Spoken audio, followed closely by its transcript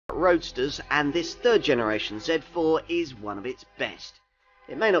roadsters, and this third generation Z4 is one of its best.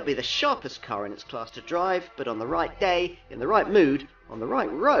 It may not be the sharpest car in its class to drive, but on the right day, in the right mood, on the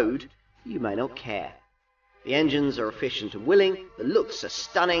right road, you may not care. The engines are efficient and willing, the looks are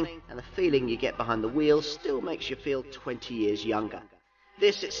stunning, and the feeling you get behind the wheel still makes you feel 20 years younger.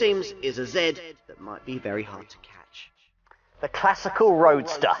 This, it seems, is a Z that might be very hard to catch. The classical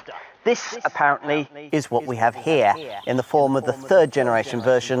roadster. This apparently is what we have here in the form of the third generation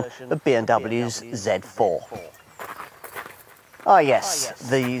version of BMW's Z4. Ah yes,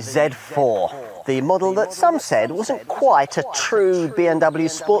 the Z4, the model that some said wasn't quite a true BMW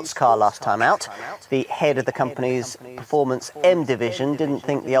sports car last time out. The head of the company's Performance M division didn't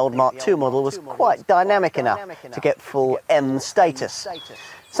think the old Mark II model was quite dynamic enough to get full M status.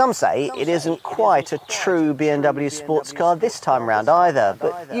 Some say it isn't quite a true BMW sports car this time round either,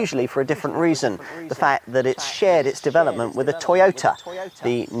 but usually for a different reason. The fact that it's shared its development with a Toyota,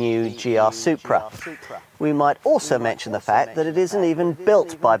 the new GR Supra. We might also mention the fact that it isn't even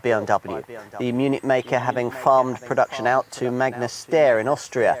built by BMW, the Munich maker having farmed production out to Boxster in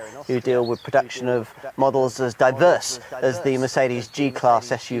Austria, who deal with production of models as diverse as the Mercedes G-Class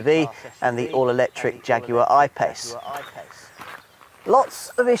SUV and the all-electric Jaguar I-Pace. Lots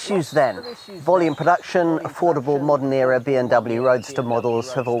of issues then. Volume production, affordable modern-era BMW Roadster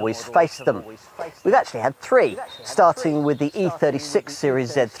models have always faced them. We've actually had three, starting with the E36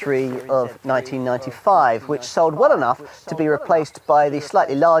 Series Z3 of 1995, which sold well enough to be replaced by the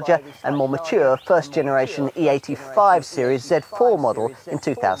slightly larger and more mature first-generation E85 Series Z4 model in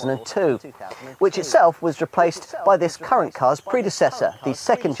 2002, which itself was replaced by this current car's predecessor, the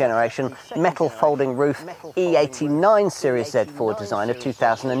second-generation metal-folding roof E89 Series Z4 design of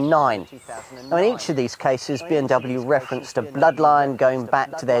 2009. Now, in each of these cases, BMW referenced a bloodline going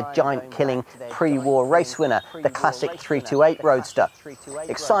back to their giant-killing pre-war race winner, the classic 328 Roadster,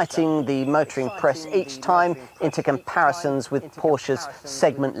 exciting the motoring press each time into comparisons with Porsche's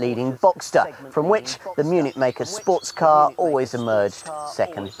segment-leading Boxster, from which the Munich maker's sports car always emerged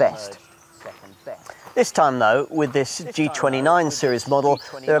second best. This time though, with this G29 series model,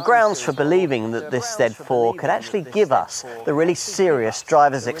 there are grounds for believing that this Z4 could actually give us the really serious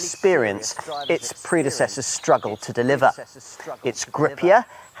driver's experience its predecessors struggled to deliver. It's grippier,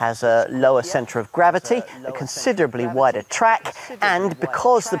 has a lower centre of gravity, a considerably wider track, and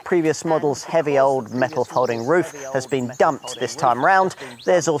because the previous model's heavy old metal folding roof has been dumped this time round,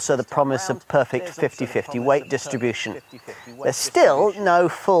 there's also the promise of perfect 50-50 weight distribution. There's still no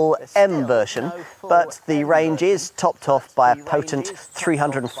full M version, but the range is topped off by a potent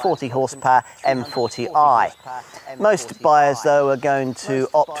 340 horsepower M40i. Most buyers though are going to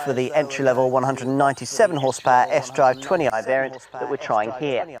opt for the entry-level 197 horsepower S-Drive 20i variant that we're trying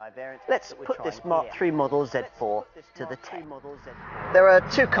here. Let's put this Mark III model Z4 to the test. There are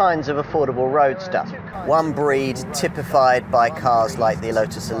two kinds of affordable roadster. One breed typified by cars like the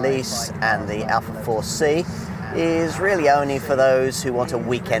Lotus Elise and the Alfa 4C is really only for those who want a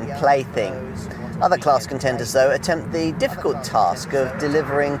weekend plaything. Other class contenders, though, attempt the difficult task of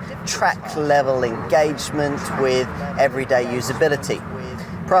delivering track-level engagement with everyday usability.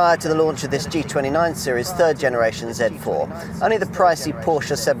 Prior to the launch of this G29 series third generation Z4, only the pricey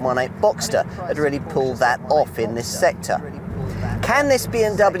Porsche 718 Boxster had really pulled that off in this sector. Can this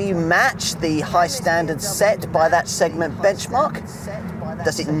BMW match the high standards set by that segment benchmark?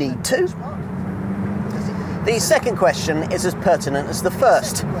 Does it need to? The second question is as pertinent as the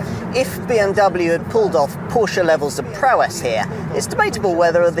first. If BMW had pulled off Porsche levels of prowess here, it's debatable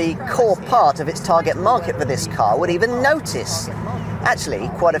whether the core part of its target market for this car would even notice. Actually,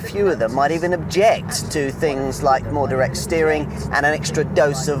 quite a few of them might even object to things like more direct steering and an extra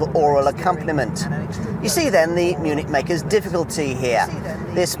dose of oral accompaniment. You see then the Munich maker's difficulty here.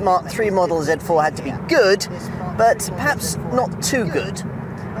 This Mark III model Z4 had to be good, but perhaps not too good.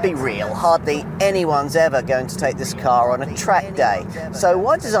 Be real, hardly anyone's ever going to take this car on a track day, so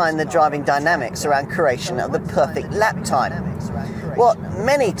why design the driving dynamics around creation of the perfect lap time? What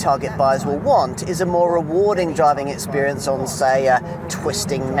many target buyers will want is a more rewarding driving experience on, say, a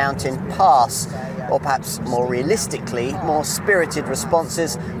twisting mountain pass, or perhaps more realistically, more spirited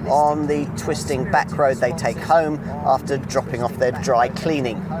responses on the twisting back road they take home after dropping off their dry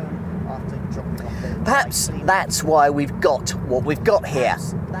cleaning. Perhaps that's why we've got what we've got here.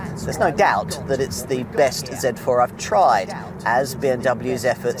 There's no doubt that it's the best Z4 I've tried, as BMW's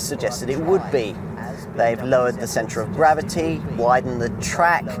efforts suggested it would be. They've lowered the centre of gravity, widened the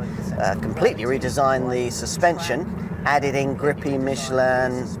track, completely redesigned the suspension, added in grippy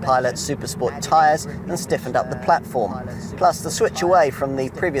Michelin Pilot Supersport tyres and stiffened up the platform. Plus, the switch away from the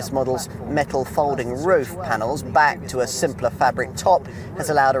previous model's metal folding roof panels back to a simpler fabric top has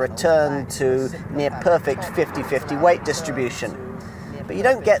allowed a return to near perfect 50-50 weight distribution. But you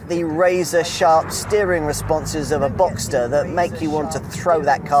don't get the razor-sharp steering responses of a Boxster that make you want to throw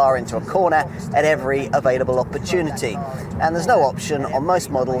that car into a corner at every available opportunity. And there's no option on most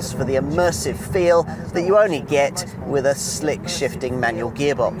models for the immersive feel that you only get with a slick shifting manual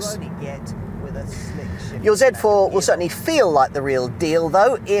gearbox. Your Z4 will certainly feel like the real deal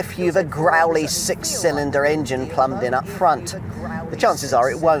though if you've a growly 6-cylinder engine plumbed in up front. The chances are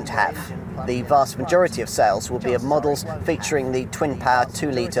it won't have. The vast majority of sales will be of models featuring the twin-power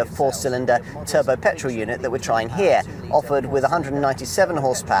 2-litre 4-cylinder turbo petrol unit that we're trying here, offered with 197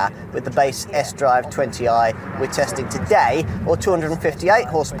 horsepower with the base S-Drive 20i we're testing today, or 258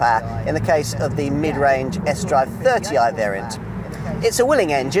 horsepower in the case of the mid-range S-Drive 30i variant. It's a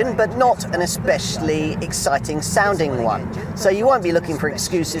willing engine, but not an especially exciting sounding one, so you won't be looking for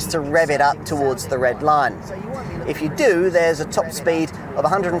excuses to rev it up towards the red line. If you do, there's a top speed of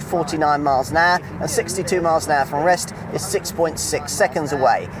 149 miles an hour, and 62 miles an hour from rest is 6.6 seconds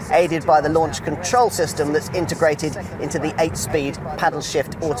away, aided by the launch control system that's integrated into the 8-speed paddle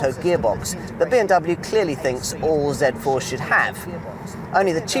shift auto gearbox that BMW clearly thinks all Z4 should have.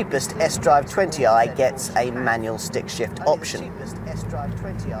 Only the cheapest S-Drive 20i gets a manual stick shift option.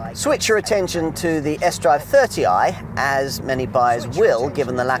 Switch your attention to the S-Drive 30i, as many buyers will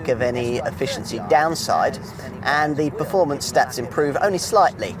given the lack of any efficiency downside, and the performance stats improve only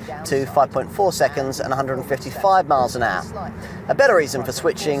slightly to 5.4 seconds and 155 miles an hour. A better reason for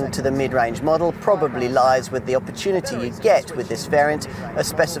switching to the mid-range model probably lies with the opportunity you get with this variant of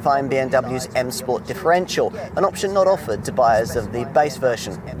specifying BMW's M Sport differential, an option not offered to buyers of the base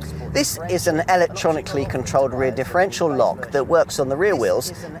version. This is an electronically controlled rear differential lock that works on the rear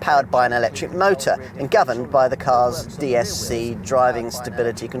wheels, powered by an electric motor and governed by the car's DSC driving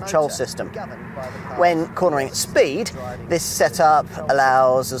stability control system. When cornering at speed, this setup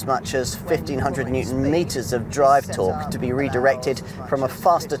allows as much as 1500 Newton meters of drive torque to be redirected from a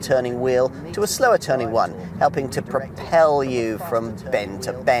faster turning wheel to a slower turning one, helping to propel you from bend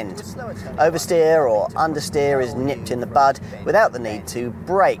to bend. Oversteer or understeer is nipped in the bud without the need to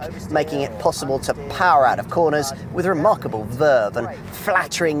brake, making it possible to power out of corners with remarkable verve and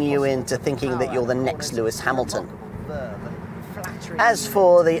flattering you into thinking that you're the next Lewis Hamilton. As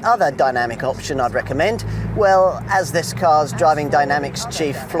for the other dynamic option I'd recommend, well, as this car's driving dynamics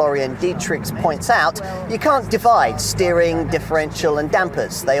chief Florian Dietrichs points out, you can't divide steering, differential and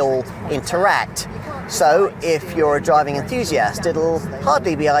dampers. They all interact. So, if you're a driving enthusiast, it'll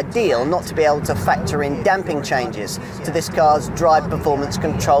hardly be ideal not to be able to factor in damping changes to this car's drive performance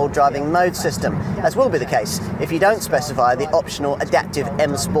control driving mode system, as will be the case if you don't specify the optional adaptive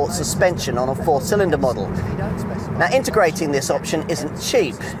M Sport suspension on a 4-cylinder model. Now, integrating this option isn't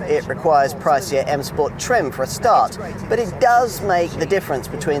cheap. It requires pricier M Sport trim for a start, but it does make the difference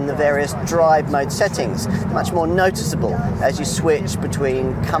between the various drive mode settings much more noticeable as you switch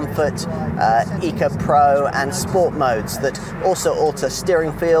between comfort, Eco Pro and Sport modes that also alter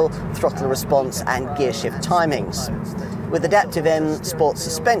steering feel, throttle response and gear shift timings. With Adaptive M Sport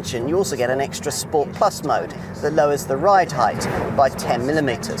suspension, you also get an extra Sport Plus mode that lowers the ride height by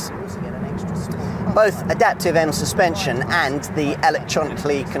 10mm. Both Adaptive M suspension and the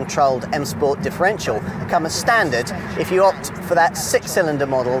electronically controlled M Sport differential come as standard if you opt for that 6-cylinder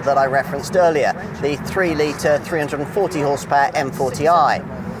model that I referenced earlier, the 3-litre 340 horsepower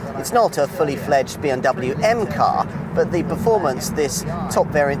M40i. It's not a fully fledged BMW M car, but the performance this top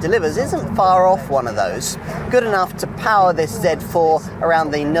variant delivers isn't far off one of those. Good enough to power this Z4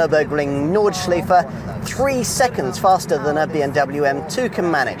 around the Nürburgring Nordschleife 3 seconds faster than a BMW M2 can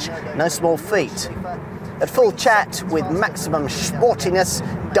manage. No small feat. At full chat with maximum sportiness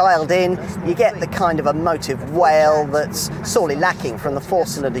dialed in, you get the kind of emotive wail that's sorely lacking from the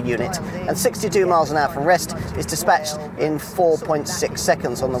 4-cylinder unit, and 62 miles an hour from rest is dispatched in 4.6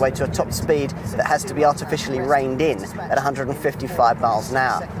 seconds on the way to a top speed that has to be artificially reined in at 155 miles an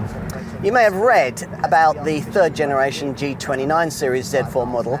hour. You may have read about the 3rd generation G29 series Z4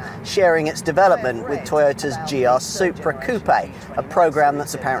 model sharing its development with Toyota's GR Supra coupe, a program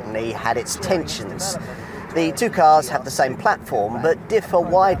that's apparently had its tensions. The two cars have the same platform, but differ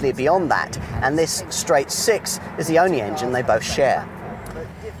widely beyond that, and this straight 6 is the only engine they both share.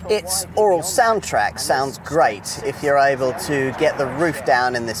 Its aural soundtrack sounds great if you're able to get the roof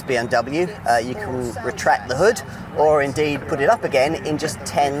down in this BMW. You can retract the hood, or indeed put it up again in just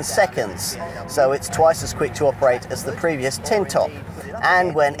 10 seconds. So it's twice as quick to operate as the previous tin top.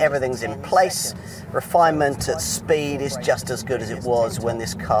 And when everything's in place, refinement at speed is just as good as it was when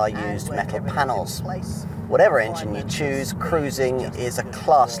this car used metal panels. Whatever engine you choose, cruising is a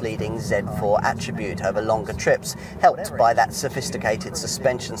class-leading Z4 attribute over longer trips, helped by that sophisticated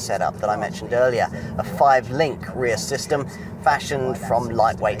suspension setup that I mentioned earlier, a 5-link rear system fashioned from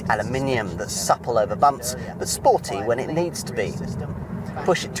lightweight aluminium that's supple over bumps but sporty when it needs to be.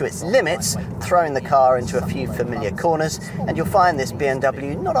 Push it to its limits, throwing the car into a few familiar corners, and you'll find this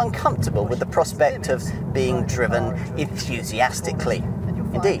BMW not uncomfortable with the prospect of being driven enthusiastically.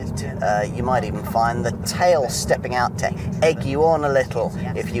 Indeed, you might even find the tail stepping out to egg you on a little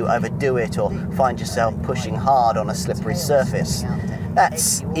if you overdo it or find yourself pushing hard on a slippery surface.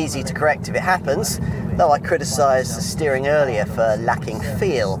 That's easy to correct if it happens, though I criticised the steering earlier for lacking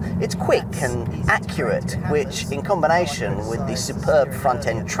feel. It's quick and accurate, which in combination with the superb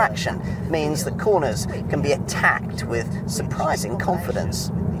front-end traction means that corners can be attacked with surprising confidence.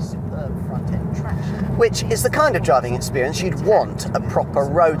 Which is the kind of driving experience you'd want a proper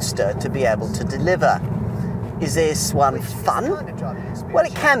roadster to be able to deliver. Is this one fun? Well,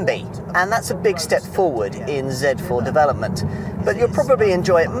 it can be, and that's a big step forward in Z4 development. But you'll probably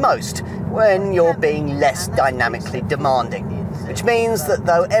enjoy it most when you're being less dynamically demanding. Which means that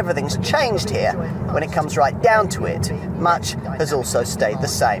though everything's changed here, when it comes right down to it, much has also stayed the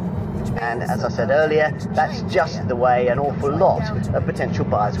same. And as I said earlier, that's just the way an awful lot of potential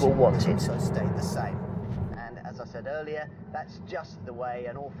buyers will want it.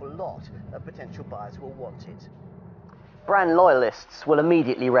 Brand loyalists will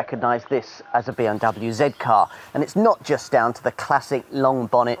immediately recognise this as a BMW Z car, and it's not just down to the classic long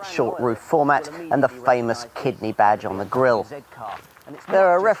bonnet, short roof format and the famous kidney badge on the grille. There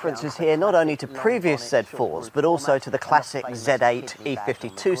are references here not only to previous Z4s, but also to the classic Z8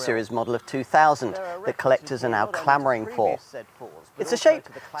 E52 series model of 2000 that collectors are now clamouring for. It's a shape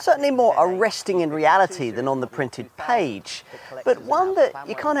certainly more arresting in reality than on the printed page, but one that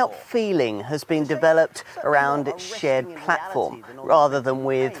you can't help feeling has been developed around its shared platform, rather than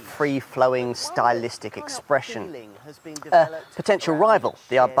with free-flowing stylistic expression. A potential rival,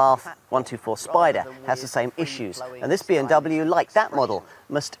 the Abarth 124 Spider, has the same issues, and this BMW, like that model,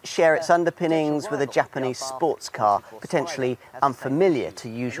 must share its underpinnings with a Japanese sports car, potentially unfamiliar to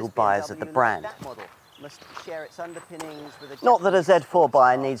usual buyers of the brand. Not that a Z4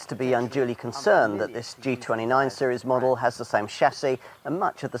 buyer needs to be unduly concerned that this G29 series model has the same chassis and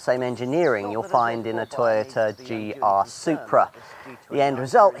much of the same engineering you'll find in a Toyota GR Supra. The end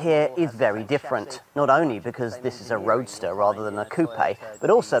result here is very different, not only because this is a roadster rather than a coupe,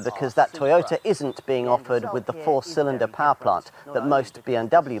 but also because that Toyota isn't being offered with the 4-cylinder power plant that most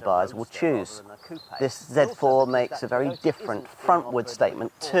BMW buyers will choose. This Z4 makes a very different frontward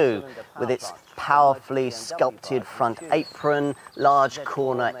statement too, with its powerfully sculpted front apron, large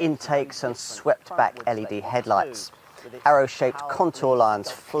corner intakes and swept-back LED headlights. Arrow-shaped contour lines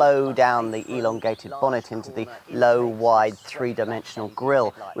flow down the elongated bonnet into the low, wide, three-dimensional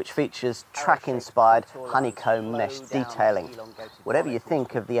grille, which features track-inspired honeycomb mesh detailing. Whatever you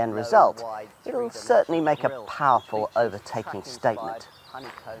think of the end result, it'll certainly make a powerful overtaking statement.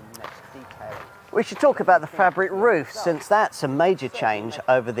 We should talk about the fabric roof, since that's a major change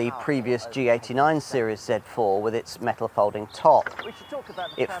over the previous G89 series Z4 with its metal folding top.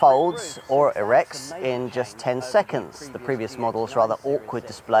 It folds or erects in just 10 seconds. The previous model's rather awkward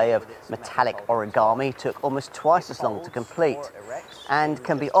display of metallic origami took almost twice as long to complete, and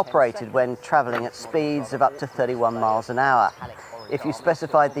can be operated when travelling at speeds of up to 31 miles an hour. If you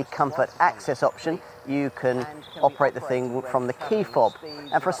specified the comfort access option, you can operate the thing from the key fob.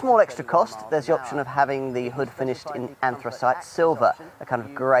 And for a small extra cost, there's the option of having the hood finished in anthracite silver, a kind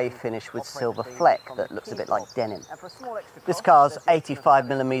of grey finish with silver fleck that looks a bit like denim. This car's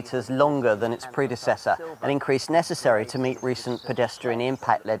 85mm longer than its predecessor, an increase necessary to meet recent pedestrian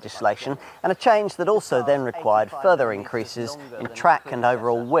impact legislation, and a change that also then required further increases in track and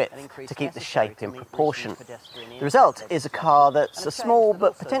overall width to keep the shape in proportion. The result is a car that's a small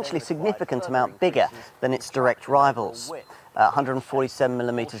but potentially significant amount bigger than its direct rivals.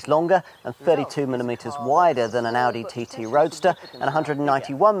 147mm longer and 32mm wider than an Audi TT Roadster, and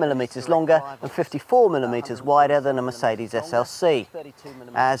 191mm longer and 54mm wider than a Mercedes SLC.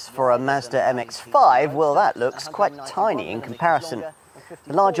 As for a Mazda MX-5, well, that looks quite tiny in comparison.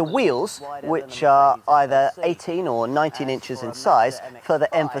 The larger wheels, which are either 18 or 19 inches in size, further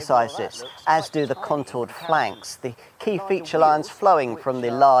emphasise this, as do the contoured flanks, the key feature lines flowing from the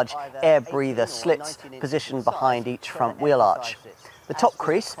large air breather slits positioned behind each front wheel arch. The top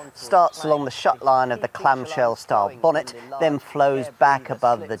crease starts along the shut line of the clamshell style bonnet, then flows back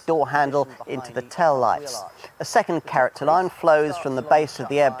above the door handle into the tail lights. A second character line flows from the base of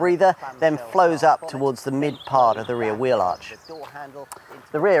the air breather, then flows up towards the mid part of the rear wheel arch.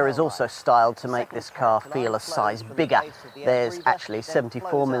 The rear is also styled to make this car feel a size bigger. There's actually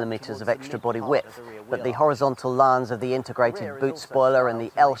 74mm of extra body width, but the horizontal lines of the integrated boot spoiler and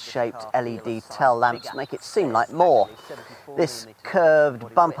the L-shaped LED tail lamps make it seem like more. This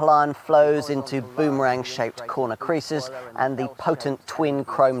curved bumper line flows into boomerang-shaped corner creases, and the potent twin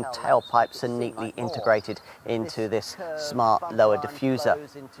chrome tailpipes are neatly integrated into this smart lower diffuser.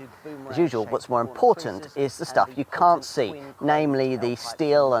 As usual, what's more important is the stuff you can't see, namely the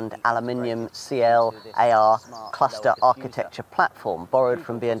steel and aluminium CL-AR cluster architecture platform borrowed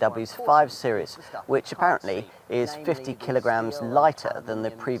from BMW's 5 Series, which apparently is 50 kilograms lighter than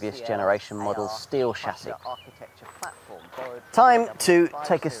the previous generation model's steel chassis. Time to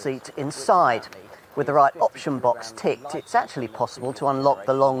take a seat inside. With the right option box ticked, it's actually possible to unlock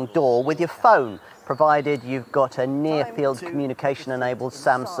the long door with your phone, provided you've got a near-field communication-enabled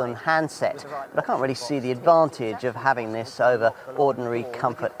Samsung handset. But I can't really see the advantage of having this over ordinary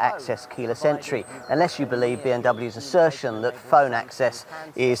comfort access keyless entry, unless you believe BMW's assertion that phone access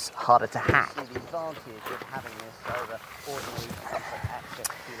is harder to hack.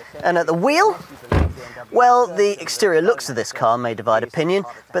 And at the wheel? Well, the exterior looks of this car may divide opinion,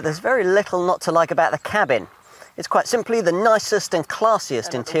 but there's very little not to like about the cabin. It's quite simply the nicest and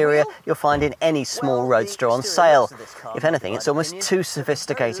classiest interior you'll find in any small roadster on sale. If anything, it's almost too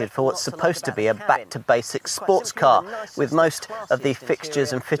sophisticated for what's supposed to be a back-to-basics sports car, with most of the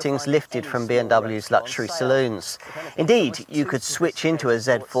fixtures and fittings lifted from BMW's luxury saloons. Indeed, you could switch into a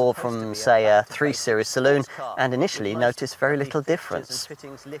Z4 from, say, a 3 Series saloon and initially notice very little difference.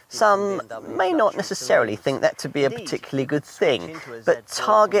 Some may not necessarily think that to be a particularly good thing, but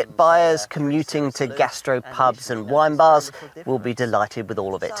target buyers commuting to gastro pubs and wine bars will be delighted with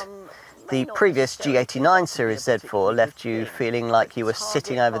all of it. The previous G89 Series Z4 left you feeling like you were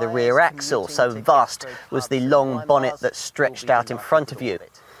sitting over the rear axle, so vast was the long bonnet that stretched out in front of you.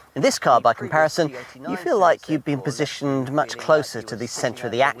 In this car, by comparison, you feel like you've been positioned much closer to the centre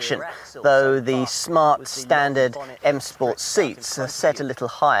of the action, though the smart standard M Sport seats are set a little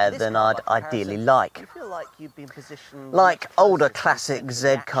higher than I'd ideally like. Like older classic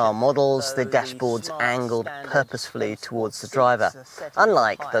Z-car models, the dashboard's angled purposefully towards the driver.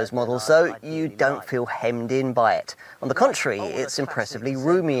 Unlike those models, though, you don't feel hemmed in by it. On the contrary, it's impressively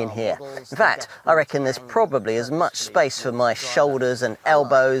roomy in here. In fact, I reckon there's probably as much space for my shoulders and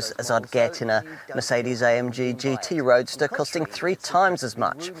elbows as I'd get in a Mercedes-AMG GT Roadster costing 3 times as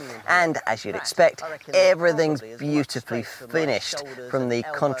much. And as you'd expect, everything's beautifully finished, from the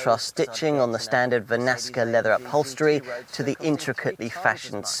contrast stitching on the standard Vernasca leather upholstery to the intricately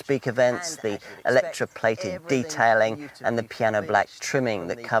fashioned speaker vents, the electroplated detailing and the piano black trimming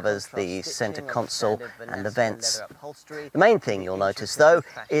that covers the centre console and the vents. The main thing you'll notice, though,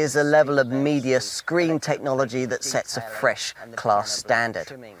 is a level of media screen technology that sets a fresh class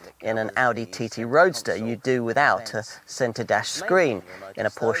standard. In an Audi TT Roadster, you do without a centre dash screen. In a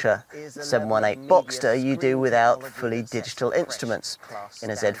Porsche 718 Boxster, you do without fully digital instruments. In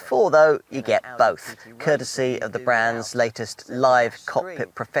a Z4, though, you get both, courtesy of the brand's latest Live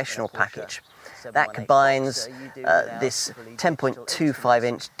Cockpit Professional package. That combines this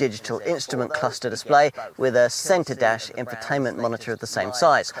 10.25-inch digital instrument cluster display with a centre dash infotainment monitor of the same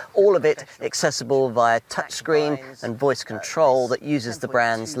size. All of it accessible via touchscreen and voice control that uses the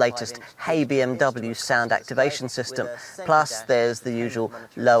brand's latest Hey BMW sound activation system. Plus, there's the usual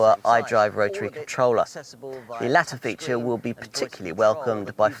lower iDrive rotary controller. The latter feature will be particularly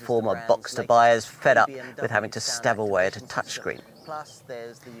welcomed by former Boxster buyers fed up with having to stab away at a touchscreen.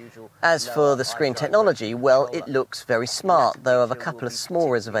 As for the screen technology, well, it looks very smart, though I have a couple of small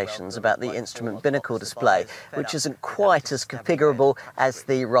reservations about the instrument binnacle display, which isn't quite as configurable as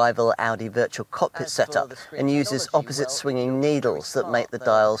the rival Audi virtual cockpit setup and uses opposite swinging needles that make the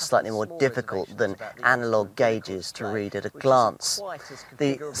dials slightly more difficult than analog gauges to read at a glance.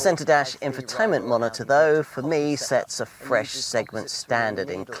 The centre dash infotainment monitor, though, for me sets a fresh segment standard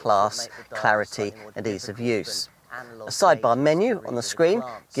in class, clarity and ease of use. A sidebar menu on the screen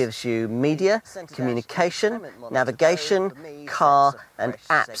gives you media, communication, navigation, car and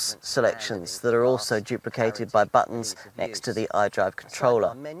apps selections that are also duplicated by buttons next to the iDrive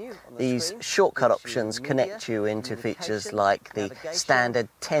controller. These shortcut options connect you into features like the standard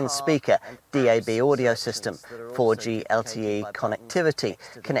 10-speaker DAB audio system, 4G LTE connectivity,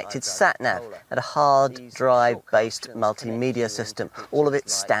 connected sat-nav and a hard drive-based multimedia system, all of it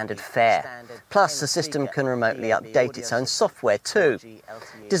standard fare. Plus, the system can remotely update its own software too.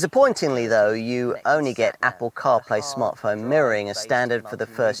 Disappointingly though, you only get Apple CarPlay smartphone mirroring as standard for the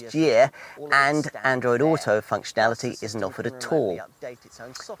first year, and Android Auto functionality isn't offered at all.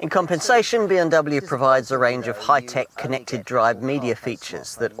 In compensation, BMW provides a range of high-tech connected drive media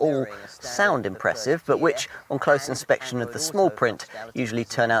features that all sound impressive, but which, on close inspection of the small print, usually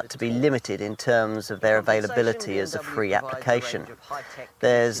turn out to be limited in terms of their availability as a free application.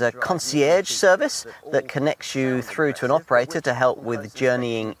 There's a concierge service that connects you through to an operator to help with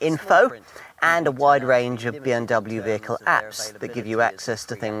journeying info, and a wide range of BMW vehicle apps that give you access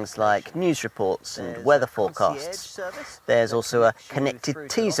to things like news reports and weather forecasts. There's also a connected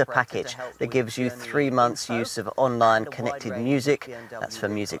teaser package that gives you 3 months use of online connected music, that's for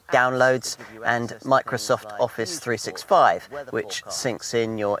music downloads, and Microsoft Office 365, which syncs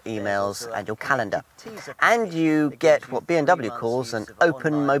in your emails and your calendar. And you get what BMW calls an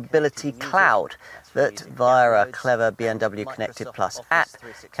open mobility cloud, that via a clever BMW Connected Plus app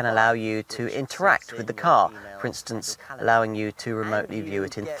can allow you to interact with the car, for instance allowing you to remotely view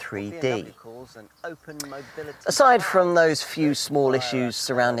it in 3D. Aside from those few small issues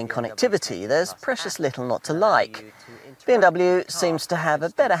surrounding connectivity, there's precious little not to like. BMW seems to have a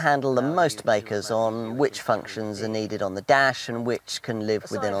better handle than most makers on which functions are needed on the dash and which can live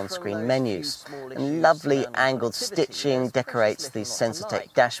within on-screen menus. And lovely angled stitching decorates the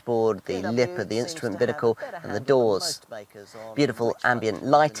Sensatec dashboard, the lip of the instrument binnacle and the doors. Beautiful ambient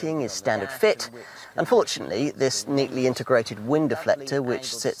lighting is standard fit. Unfortunately, this neatly integrated wind deflector,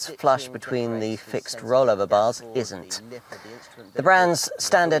 which sits flush between the fixed rollover bars, isn't. The brand's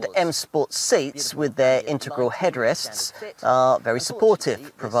standard M Sport seats with their integral headrests are very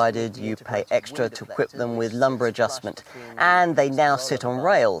supportive, provided you pay extra to equip them with lumbar adjustment, and they now sit on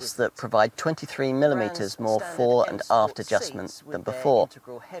rails that provide 23mm more fore and aft adjustment than before.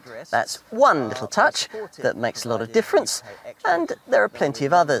 That's one little touch that makes a lot of difference, and there are plenty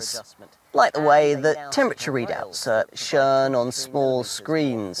of others. Like the way that temperature readouts are shown on small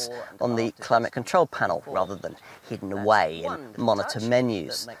screens on the climate control panel rather than hidden away in monitor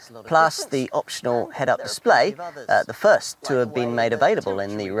menus. Plus the optional head-up display, the first to have been made available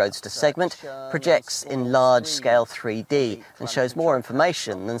in the Roadster segment, projects in large-scale 3D and shows more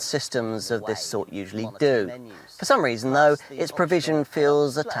information than systems of this sort usually do. For some reason though, its provision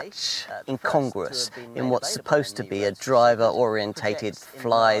feels a touch incongruous in what's supposed to be a driver-orientated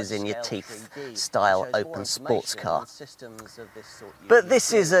flies-in-your-teeth style open sports car. But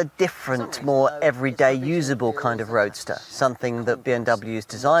this is a different, more everyday usable kind of roadster, something that BMW's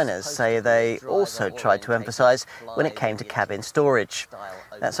designers say they also tried to emphasise when it came to cabin storage.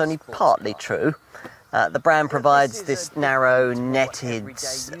 That's only partly true. The brand provides this narrow netted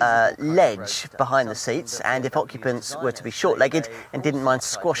ledge behind the seats, and if occupants were to be short-legged and didn't mind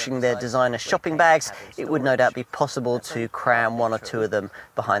squashing their designer shopping bags, it would no doubt be possible to cram one or two of them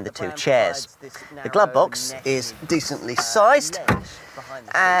behind the two chairs. The glove box is decently sized,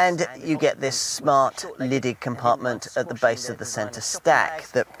 and you get this smart lidded compartment at the base of the centre stack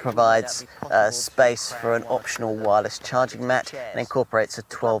that provides space for an optional wireless charging mat and incorporates a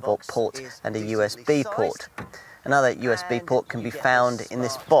 12-volt port and a USB port. Another USB port can be found in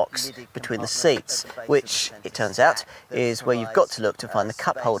this box between the seats, which, it turns out, is where you've got to look to find the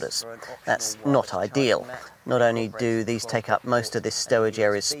cup holders. That's not ideal. Not only do these take up most of this stowage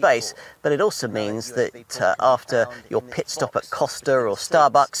area's space, but it also means that after your pit stop at Costa or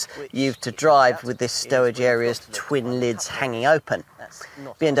Starbucks, you've to drive with this stowage area's twin lids hanging open.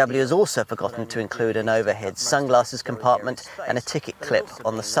 BMW has also forgotten to include an overhead sunglasses compartment and a ticket clip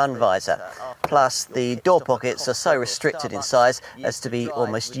on the sun visor. Plus, the door pockets are so restricted in size as to be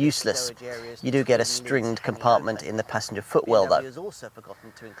almost useless. You do get a stringed compartment in the passenger footwell though.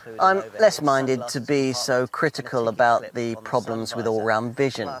 I'm less minded to be so critical about the problems with all-round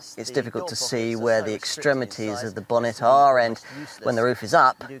vision. It's difficult to see where the extremities of the bonnet are, and when the roof is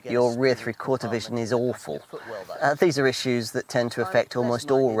up, your rear three-quarter vision is awful. These are issues that tend to affect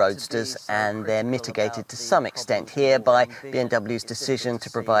almost all roadsters, and they're mitigated to some extent here by BMW's decision to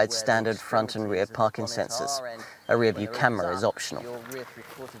provide standard front and rear parking sensors. A rear view camera is optional.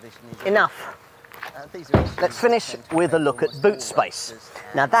 Enough. Let's finish with a look at boot space.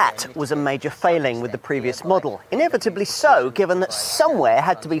 Now that was a major failing with the previous model, inevitably so, given that somewhere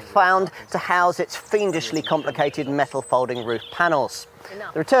had to be found to house its fiendishly complicated metal folding roof panels.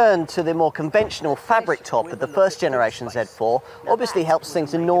 The return to the more conventional fabric top of the first generation Z4 obviously helps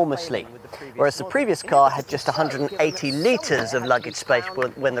things enormously. Whereas the previous car had just 180 litres of luggage space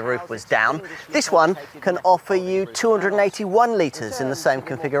when the roof was down, this one can offer you 281 litres in the same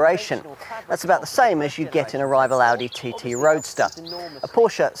configuration. That's about the same as you get in a rival Audi TT Roadster. A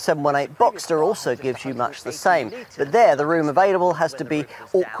Porsche 718 Boxster also gives you much the same, but there the room available has to be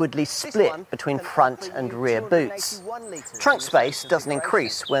awkwardly split between front and rear boots. Trunk space doesn't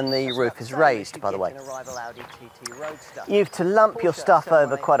increase when the roof is raised, by the way. You've to lump your stuff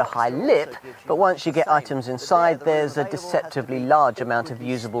over quite a high lip, but once you get items inside, there's a deceptively large amount of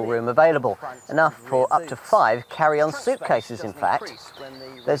usable room available, enough for up to 5 carry-on suitcases in fact.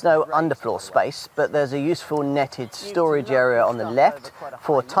 There's no underfloor space, but there's a useful netted storage area on the left,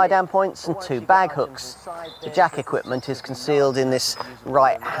 4 tie-down points and 2 bag hooks. The jack equipment is concealed in this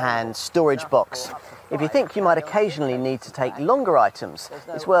right-hand storage box. If you think you might occasionally need to take longer items,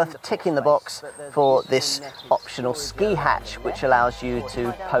 it's worth ticking the box for this optional ski hatch, which allows you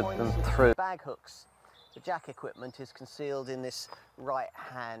to poke them through. Bag hooks. The jack equipment is concealed in this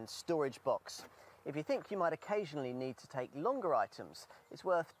right-hand storage box. If you think you might occasionally need to take longer items, it's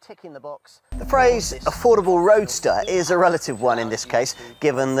worth ticking the box. The phrase affordable roadster is a relative one in this case,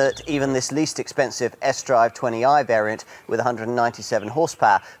 given that even this least expensive S-Drive 20i variant with 197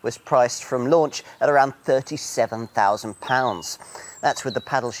 horsepower was priced from launch at around £37,000. That's with the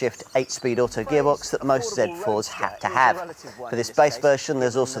paddle shift 8-speed auto gearbox that most Z4s have to have. For this base version,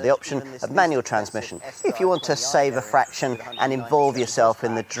 there's also the option of manual transmission, if you want to save a fraction and involve yourself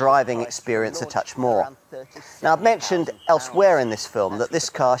in the driving experience a touch more. Now, I've mentioned elsewhere in this film that this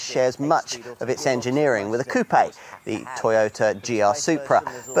car shares much of its engineering with a coupe, the Toyota GR Supra,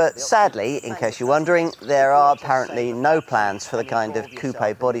 but sadly, in case you're wondering, there are apparently no plans for the kind of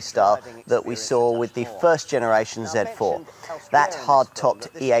coupe body style that we saw with the first generation Z4. That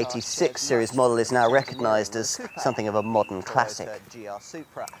hard-topped E86 series model is now recognised as something of a modern classic.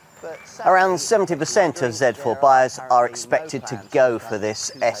 Around 70% of Z4 buyers are expected to go for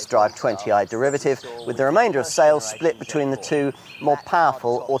this S-Drive 20i derivative, with the remainder of sales split between the 2 more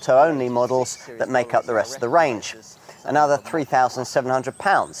powerful auto-only models that make up the rest of the range. Another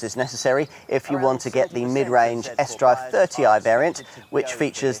 £3,700 is necessary if you want to get the mid-range S-Drive 30i variant, which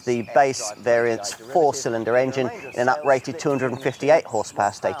features the base variant's 4-cylinder engine in an uprated 258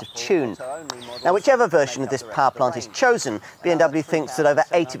 horsepower state of tune. Now, whichever version of this power plant is chosen, BMW thinks that over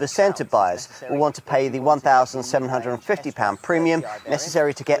 80% of buyers will want to pay the £1,750 premium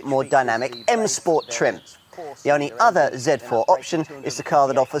necessary to get more dynamic M-Sport trim. The only other Z4 option is the car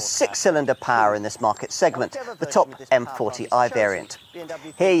that offers 6-cylinder power in this market segment, the top M40i variant.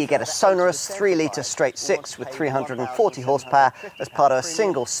 Here you get a sonorous 3-litre straight 6 with 340 horsepower as part of a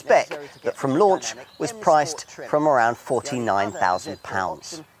single spec that from launch was priced from around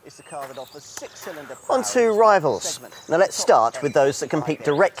 £49,000. On to rivals. Now let's start with those that compete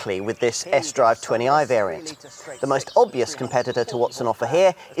directly with this S-Drive 20i variant. The most obvious competitor to what's on offer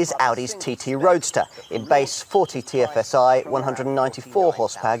here is Audi's TT Roadster in base 40 TFSI 194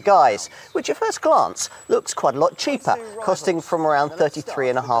 horsepower guise, which at first glance looks quite a lot cheaper, costing from around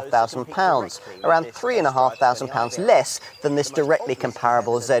 £33,500, around £3,500 less than this directly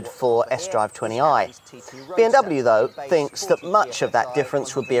comparable Z4 S-Drive 20i. BMW though thinks that much of that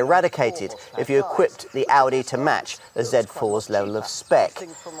difference would be eradicated if you equipped the Audi to match a Z4's level of spec.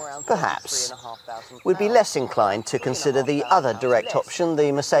 Perhaps we'd be less inclined to consider the other direct option,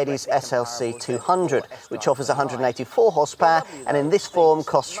 the Mercedes SLC 200, which offers 184 horsepower and in this form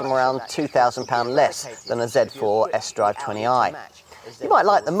costs from around £2,000 less than a Z4 S-Drive 20i. You might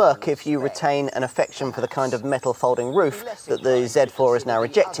like the Merc if you retain an affection for the kind of metal folding roof that the Z4 has now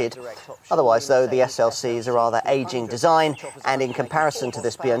rejected. Otherwise, though, the SLC is a rather ageing design and, in comparison to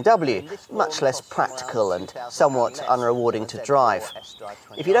this BMW, much less practical and somewhat unrewarding to drive.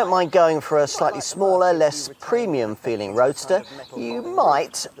 If you don't mind going for a slightly smaller, less premium-feeling Roadster, you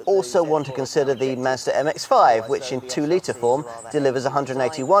might also want to consider the Mazda MX-5, which in 2-litre form delivers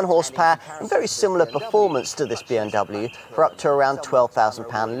 181 horsepower and very similar performance to this BMW for up to around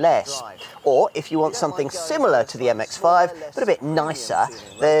 £12,000 less. Or, if you want something similar to the MX-5, but a bit nicer,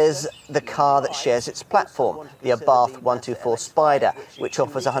 there's the car that shares its platform, the Abarth 124 Spider, which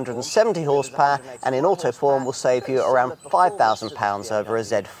offers 170 horsepower and in auto form will save you around £5,000 over a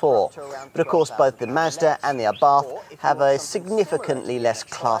Z4. But of course, both the Mazda and the Abarth have a significantly less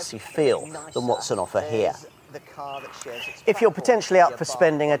classy feel than what's on offer here. If you're potentially up for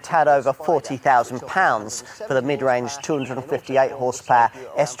spending a tad over £40,000 for the mid-range 258 horsepower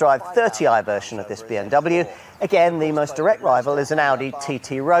S-Drive 30i version of this BMW, again, the most direct rival is an Audi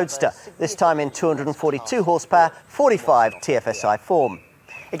TT Roadster, this time in 242 horsepower, 45 TFSI form.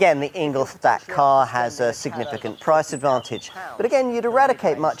 Again, the Ingolstadt car has a significant price advantage, but again, you'd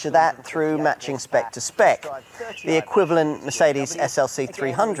eradicate much of that through matching spec to spec. The equivalent Mercedes SLC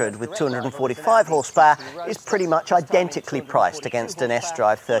 300 with 245 horsepower is pretty much identically priced against an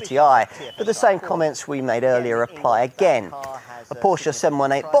S-Drive 30i, but the same comments we made earlier apply again. A Porsche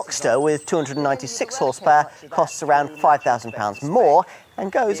 718 Boxster with 296 horsepower costs around £5,000 more and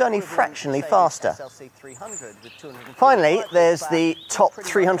goes only fractionally faster. Finally, there's the top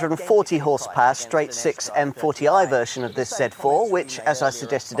 340 horsepower straight-six M40i version of this Z4, which, as I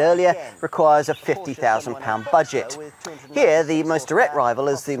suggested earlier, requires a £50,000 budget. Here, the most direct rival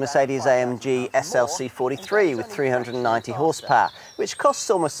is the Mercedes-AMG SLC 43 with 390 horsepower, which costs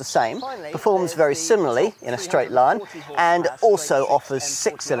almost the same, performs very similarly in a straight line, and also offers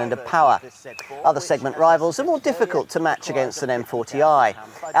six-cylinder power. Other segment rivals are more difficult to match against an M40i.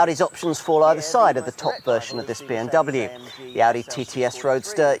 Audi's options fall either side of the top version of this BMW. The Audi TTS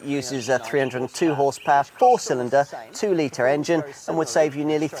Roadster uses a 302 horsepower four-cylinder 2-litre engine and would save you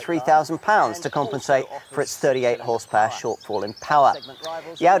nearly £3,000 to compensate for its 38 horsepower shortfall in power.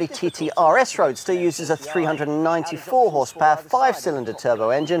 The Audi TT RS Roadster uses a 394 horsepower 5-cylinder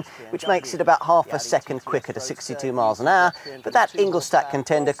turbo engine, which makes it about half a second quicker to 62 miles an hour, but that Ingolstadt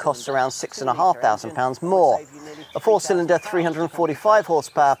contender costs around £6,500 more. A four-cylinder 345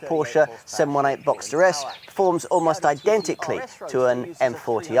 horsepower Porsche 718 Boxster S performs almost identically to an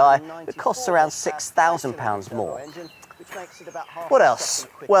M40i, but costs around £6,000 more. What else?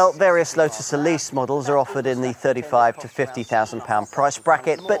 Well, various Lotus Elise models are offered in the £35,000 to £50,000 price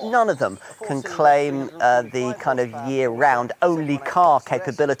bracket, but none of them can claim the kind of year-round only car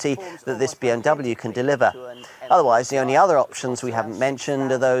capability that this BMW can deliver. Otherwise, the only other options we haven't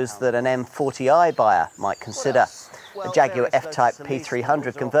mentioned are those that an M40i buyer might consider. A Jaguar F-Type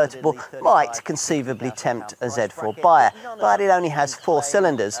P300 convertible might conceivably tempt a Z4 buyer, but it only has 4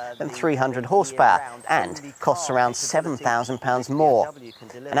 cylinders and 300 horsepower and costs around £7,000 more.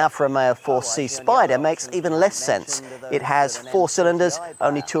 An Alfa Romeo 4C Spider makes even less sense. It has 4 cylinders,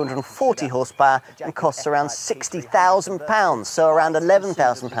 only 240 horsepower and costs around £60,000, so around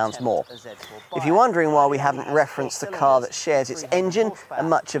 £11,000 more. If you're wondering why we haven't referenced the car that shares its engine and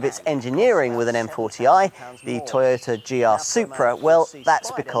much of its engineering with an M40i, the Toyota Supra, well,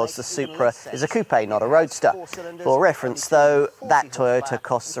 that's because the Supra is a coupe, not a roadster. For reference, though, that Toyota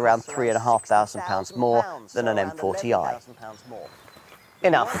costs around £3,500 more than an M40i.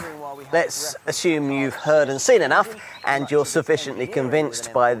 Enough. Let's assume you've heard and seen enough, and you're sufficiently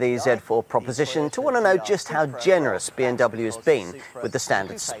convinced by the Z4 proposition to want to know just how generous BMW has been with the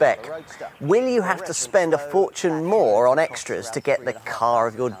standard spec. Will you have to spend a fortune more on extras to get the car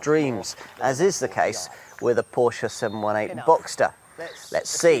of your dreams, as is the case with a Porsche 718 Boxster? Let's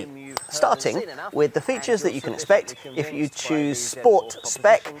see. Starting with the features that you can expect if you choose Sport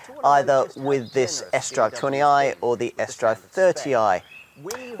spec, either with this S-Drive 20i or the S-Drive 30i.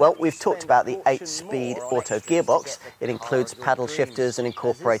 Well, we've talked about the 8-speed auto gearbox. It includes paddle shifters and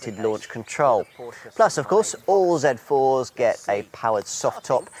incorporated launch control. Plus, of course, all Z4s get a powered soft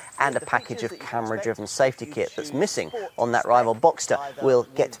top and a package of camera-driven safety kit that's missing on that rival Boxster. We'll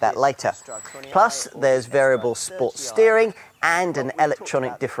get to that later. Plus, there's variable sport steering and an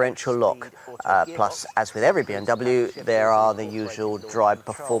electronic differential lock. Plus, as with every BMW, there are the usual drive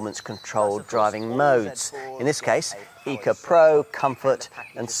performance controlled driving modes. In this case, Eco Pro, Comfort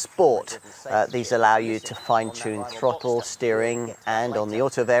and Sport. These allow you to fine-tune throttle, steering and, on the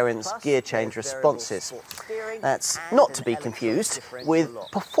auto variants, gear change responses. That's not to be confused with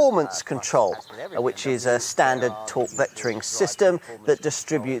Performance Control, which is a standard torque vectoring system that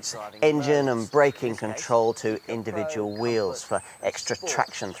distributes engine and braking control to individual wheels for extra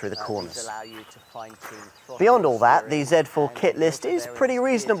traction through the corners. Beyond all that, the Z4 kit list is pretty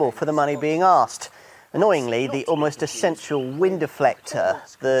reasonable for the money being asked. Annoyingly, the almost essential wind deflector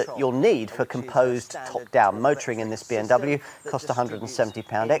that you'll need for composed top-down motoring in this BMW cost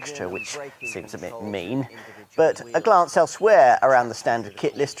 £170 extra, which seems a bit mean. But a glance elsewhere around the standard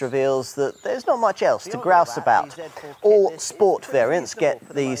kit list reveals that there's not much else to grouse about. All sport variants get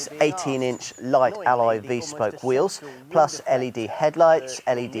these 18-inch light alloy V-spoke wheels, plus LED headlights,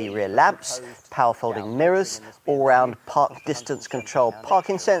 LED rear lamps, power folding mirrors, all-round park distance control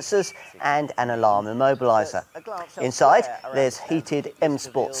parking sensors, and an alarm immobiliser. Inside, there's heated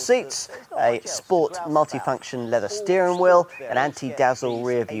M-Sport seats, a sport multifunction leather steering wheel, an anti-dazzle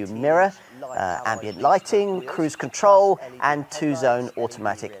rear view mirror, ambient lighting, cruise control and 2-zone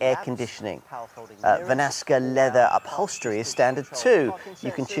automatic air conditioning. Vanaska leather upholstery is standard too.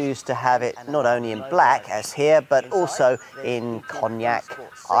 You can choose to have it not only in black as here, but also in cognac,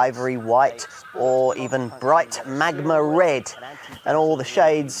 ivory white or even bright magma red, and all the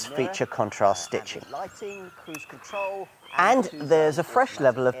shades feature contrast stitching. And there's a fresh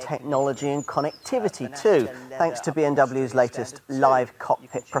level of technology and connectivity too, thanks to BMW's latest Live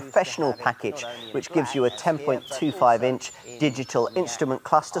Cockpit Professional package, which gives you a 10.25-inch digital instrument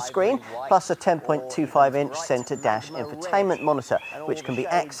cluster screen, plus a 10.25-inch centre dash infotainment monitor, which can be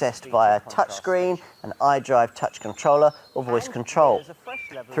accessed via touchscreen, an iDrive touch controller or voice control.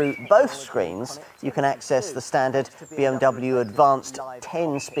 Through both screens, you can access the standard BMW Advanced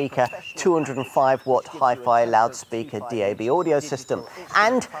 10-speaker, 205-watt hi-fi loudspeaker DAB audio system,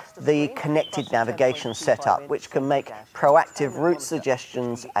 and the connected navigation setup, which can make proactive route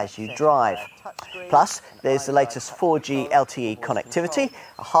suggestions as you drive. Plus, there's the latest 4G LTE connectivity,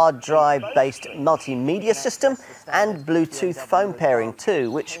 a hard drive-based multimedia system, and Bluetooth phone pairing too,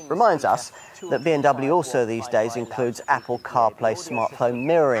 which reminds us that BMW also these days includes Apple CarPlay smartphone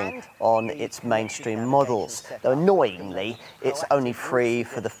mirroring on its mainstream models, though annoyingly it's only free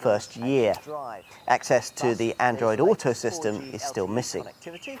for the first year. Access to the Android Auto system is still missing.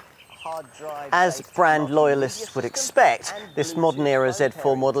 As brand loyalists would expect, this modern era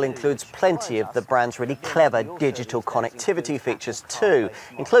Z4 model includes plenty of the brand's really clever digital connectivity features too,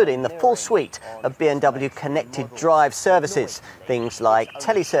 including the full suite of BMW connected drive services, things like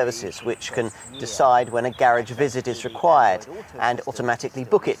teleservices, which can decide when a garage visit is required and automatically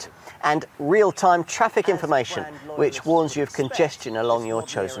book it, and real-time traffic information, which warns you of congestion along your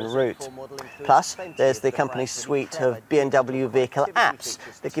chosen route. Plus, there's the company's suite of BMW vehicle apps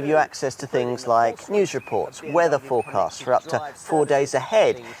that give you access to things like news reports, weather forecasts for up to 4 days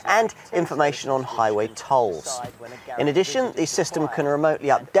ahead, and information on highway tolls. In addition, the system can remotely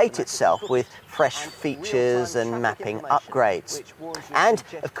update itself with fresh features and mapping upgrades. And,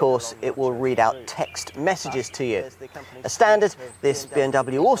 of course, it will read out text messages to you. As standard, this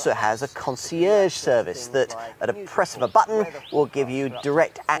BMW also has a concierge service that, at a press of a button, will give you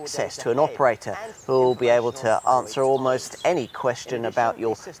direct access to an operator who will be able to answer almost any question about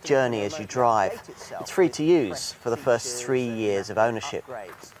your journey as you drive. It's free to use for the first 3 years of ownership.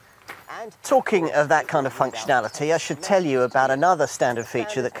 Talking of that kind of functionality, I should tell you about another standard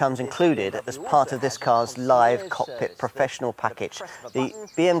feature that comes included as part of this car's Live Cockpit Professional package, the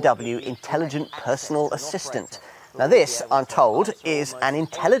BMW Intelligent Personal Assistant. Now this, I'm told, is an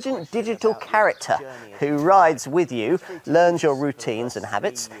intelligent digital character who rides with you, learns your routines and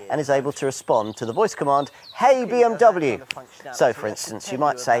habits, and is able to respond to the voice command, "Hey BMW!" So, for instance, you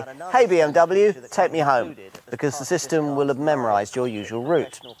might say, "Hey BMW, take me home," because the system will have memorised your usual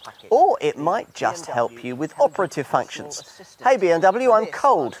route. Or it might just help you with operative functions. "Hey BMW, I'm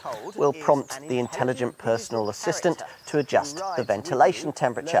cold," will prompt the intelligent personal assistant to adjust the ventilation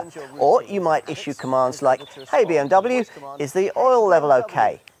temperature. Or you might issue commands like, "Hey BMW, is the oil level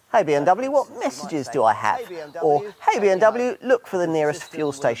okay? Hey BMW, what messages do I have?" Or, "Hey BMW, look for the nearest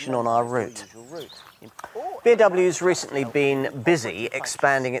fuel station on our route." BMW's recently been busy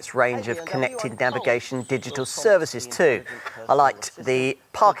expanding its range of connected navigation digital services too. I liked the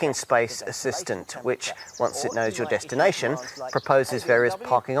parking space assistant, which, once it knows your destination, proposes various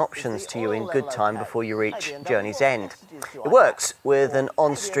parking options to you in good time before you reach journey's end. It works with an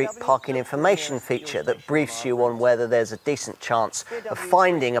on-street parking information feature that briefs you on whether there's a decent chance of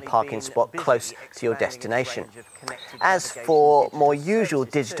finding a parking spot close to your destination. As for more usual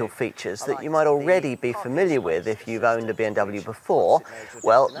digital features that you might already be familiar with if you've owned a BMW before,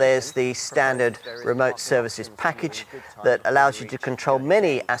 well, there's the standard remote services package that allows you to control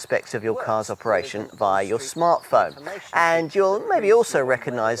many aspects of your car's operation via your smartphone. And you'll maybe also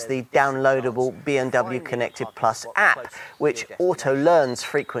recognise the downloadable BMW Connected Plus app, which auto-learns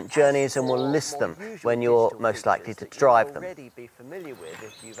frequent journeys and will list them when you're most likely to drive them.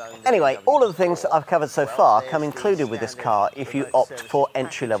 Anyway, all of the things that I've covered so far come included with this car if you opt for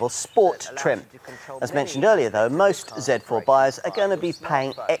entry-level sport trim. As mentioned earlier though, most Z4 buyers are going to be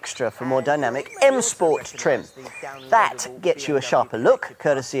paying extra for more dynamic M Sport trim. That gets you a sharper look,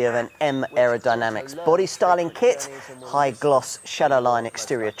 courtesy of an M Aerodynamics body styling kit, high gloss shadowline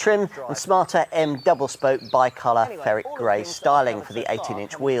exterior trim, and smarter M double spoke bicolour ferric grey styling for the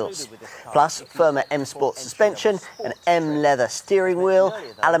 18-inch wheels. Plus firmer M Sport suspension, an M leather steering wheel,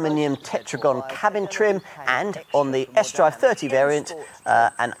 aluminium tetragon cabin trim, and on the S-Drive 30 variant,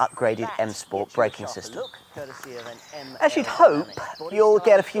 an upgraded M Sport braking system. As you'd hope, you'll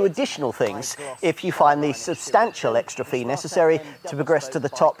get a few additional things if you find the substantial extra fee necessary to progress to the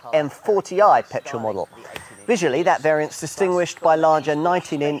top M40i petrol model. Visually, that variant's distinguished by larger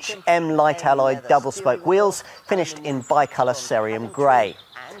 19-inch M light alloy double-spoke wheels finished in bicolour cerium grey.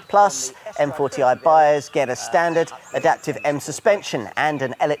 Plus, M40i buyers get a standard adaptive M suspension and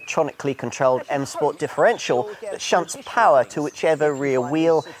an electronically controlled M Sport differential that shunts power to whichever rear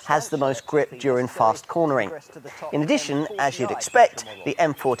wheel has the most grip during fast cornering. In addition, as you'd expect, the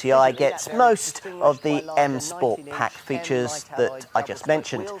M40i gets most of the M Sport pack features that I just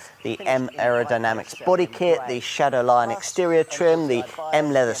mentioned. The M Aerodynamics body kit, the Shadow Line exterior trim, the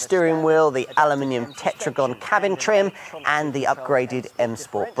M leather steering wheel, the aluminium tetragon cabin trim, and the upgraded M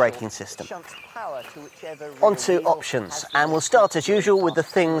Sport braking system. On to options, and we'll start as usual with the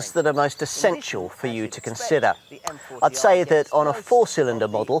things that are most essential for you to consider. I'd say that on a 4-cylinder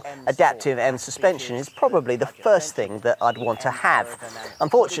model, adaptive M suspension is probably the first thing that I'd want to have.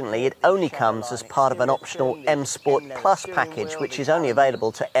 Unfortunately, it only comes as part of an optional M Sport Plus package, which is only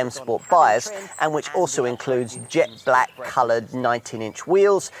available to M Sport buyers, and which also includes jet black coloured 19-inch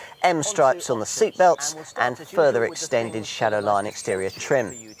wheels, M stripes on the seatbelts, and further extended Shadow Line exterior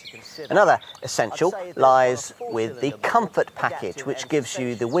trim. Another essential lies with the comfort package, which gives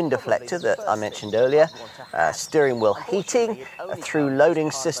you the wind deflector that I mentioned earlier, steering wheel heating, a through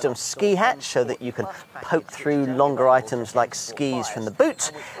loading system ski hatch so that you can poke through longer items like skis from the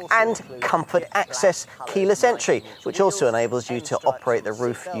boot, and comfort access keyless entry, which also enables you to operate the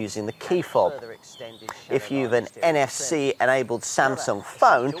roof using the key fob. If you've an NFC enabled Samsung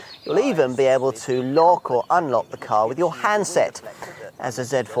phone, you'll even be able to lock or unlock the car with your handset. As a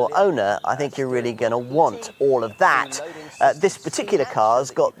Z4 owner, I think you're really going to want all of that. This particular car's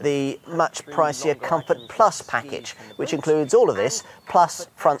got the much pricier Comfort Plus package, which includes all of this, plus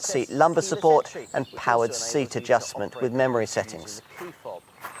front seat lumbar support and powered seat adjustment with memory settings.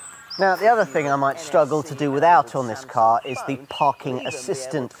 Now, the other thing I might struggle to do without on this car is the parking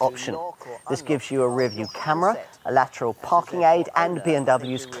assistant option. This gives you a rear view camera, a lateral parking aid, and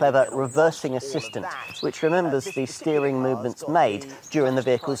BMW's clever reversing assistant, which remembers the steering movements made during the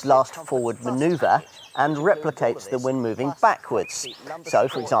vehicle's last forward manoeuvre and replicates them when moving backwards. So,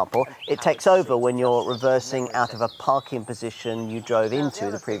 for example, it takes over when you're reversing out of a parking position you drove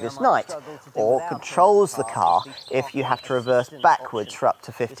into the previous night, or controls the car if you have to reverse backwards for up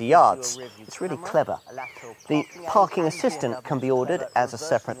to 50 yards. It's really clever. The parking assistant can be ordered as a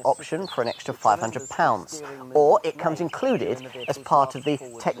separate option for an extra £500, or it comes included as part of the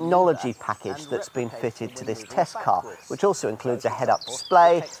technology package that's been fitted to this test car, which also includes a head-up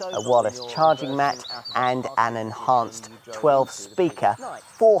display, a wireless charging mat, and an enhanced 12-speaker,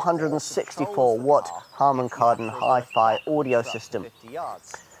 464-watt Harman Kardon hi-fi audio system.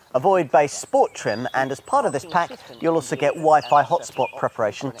 A void-based sport trim, and as part of this pack, you'll also get Wi-Fi hotspot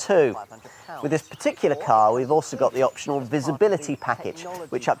preparation too. With this particular car, we've also got the optional visibility package,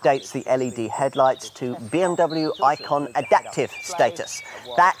 which updates the LED headlights to BMW Icon Adaptive status.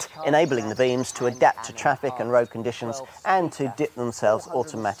 That enabling the beams to adapt to traffic and road conditions and to dip themselves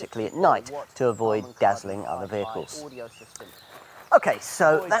automatically at night to avoid dazzling other vehicles. Okay,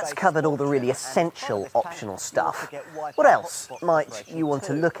 so that's covered all the really essential optional stuff. What else might you want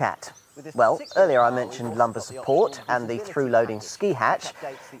to look at? Well, earlier I mentioned lumbar support and the through-loading ski hatch.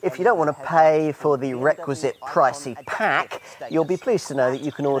 If you don't want to pay for the requisite pricey pack, you'll be pleased to know that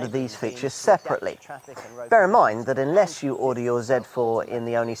you can order these features separately. Bear in mind that unless you order your Z4 in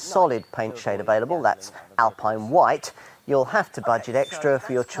the only solid paint shade available, that's Alpine White, you'll have to budget extra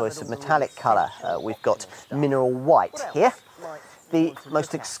for your choice of metallic colour. We've got Mineral White here. The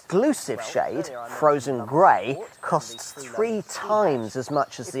most exclusive shade, Frozen Grey, costs 3 times as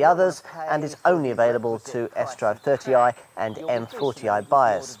much as the others and is only available to S-Drive 30i and M40i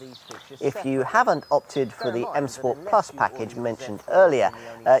buyers. If you haven't opted for the M Sport Plus package mentioned earlier,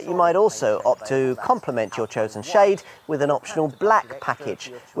 you might also opt to complement your chosen shade with an optional black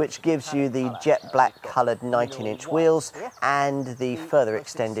package, which gives you the jet black coloured 19-inch wheels and the further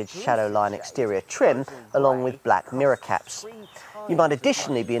extended Shadow Line exterior trim, along with black mirror caps. You might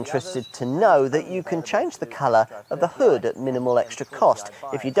additionally be interested to know that you can change the colour of the hood at minimal extra cost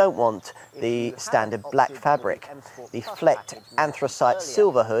if you don't want the standard black fabric. The flecked anthracite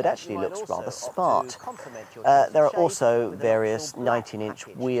silver hood actually looks rather smart. There are also various 19-inch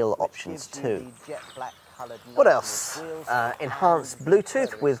wheel options too. What else? Enhanced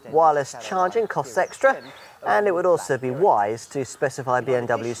Bluetooth with wireless charging costs extra, and it would also be wise to specify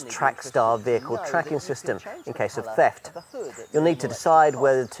BMW's Trackstar vehicle tracking system in case of theft. You'll need to decide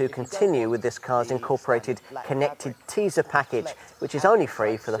whether to continue with this car's incorporated connected teaser package, which is only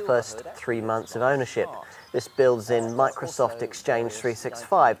free for the first 3 months of ownership. This builds in Microsoft Exchange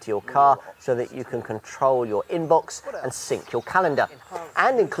 365 to your car so that you can control your inbox and sync your calendar,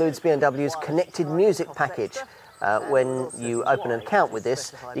 and includes BMW's connected music package. When you open an account with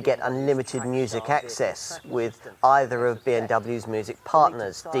this, you get unlimited music access with either of BMW's music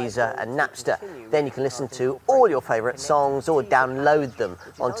partners, Deezer and Napster. Then you can listen to all your favourite songs or download them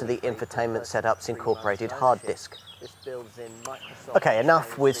onto the infotainment setup's incorporated hard disk. Okay,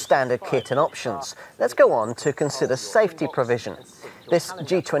 enough with standard kit and options. Let's go on to consider safety provision. This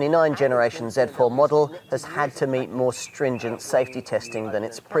G29 generation Z4 model has had to meet more stringent safety testing than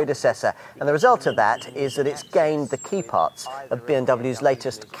its predecessor, and the result of that is that it's gained the key parts of BMW's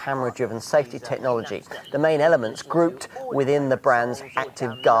latest camera-driven safety technology, the main elements grouped within the brand's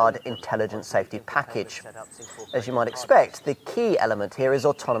Active Guard intelligent safety package. As you might expect, the key element here is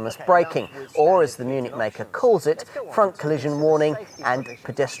autonomous braking, or as the Munich maker calls it, front collision warning and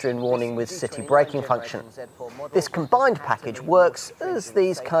pedestrian warning with city braking function. This combined package works as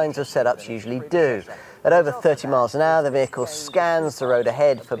these kinds of setups usually do. At over 30 miles an hour, the vehicle scans the road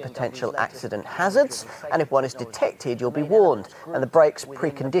ahead for potential accident hazards, and if one is detected, you'll be warned, and the brakes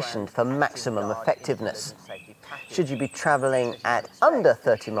preconditioned for maximum effectiveness. Should you be travelling at under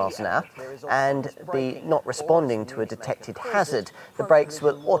 30 miles an hour and be not responding to a detected hazard, the brakes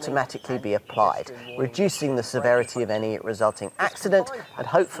will automatically be applied, reducing the severity of any resulting accident and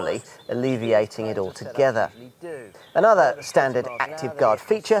hopefully alleviating it altogether. Another standard Active Guard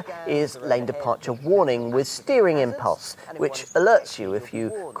feature is lane departure warning with steering impulse, which alerts you if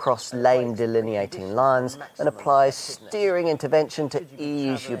you cross lane delineating lines and applies steering intervention to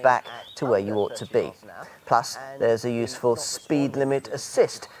ease you back to where you ought to be. Plus, there's a useful speed limit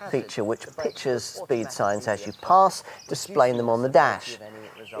assist feature which pictures speed signs as you pass, displaying them on the dash.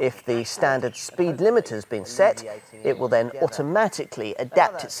 If the standard speed limit has been set, it will then automatically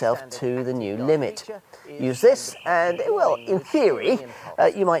adapt itself to the new limit. Use this and, well, in theory,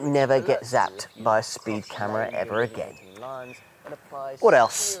 you might never get zapped by a speed camera ever again. What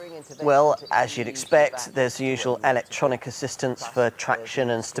else? Well, as you'd expect, there's the usual electronic assistance for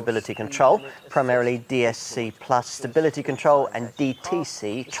traction and stability control, primarily DSC plus stability control and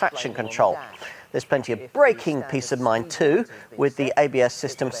DTC traction control. There's plenty of braking peace of mind too, with the ABS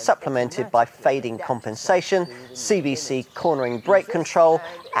system supplemented by fading compensation, CVC cornering brake control,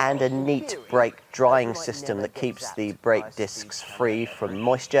 and a neat brake drying system that keeps the brake discs free from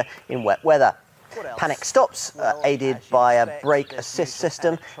moisture in wet weather. Panic stops are aided by a brake assist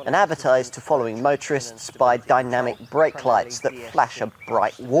system and advertised to following motorists by dynamic brake lights that flash a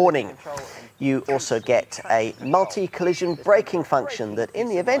bright warning. You also get a multi-collision braking function that, in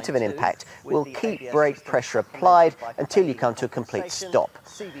the event of an impact, will keep brake pressure applied until you come to a complete stop.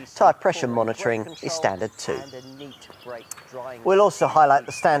 Tyre pressure monitoring is standard too. We'll also highlight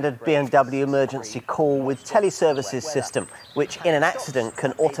the standard BMW emergency call with teleservices system, which in an accident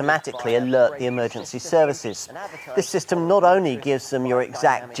can automatically alert the emergency services. This system not only gives them your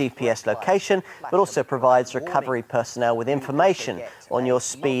exact GPS location, but also provides recovery personnel with information on your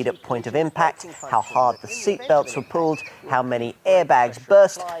speed at point of impact, how hard the seat belts were pulled, how many airbags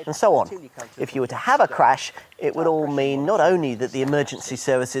burst, and so on. If you were to have a crash, it would all mean not only that the emergency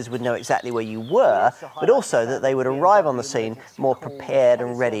services would know exactly where you were, but also that they would arrive on the scene more prepared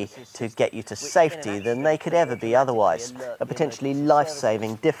and ready to get you to safety than they could ever be otherwise, a potentially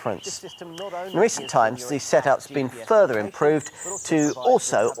life-saving difference. In recent times, the setup's been further improved to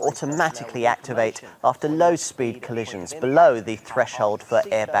also automatically activate after low-speed collisions below the threshold for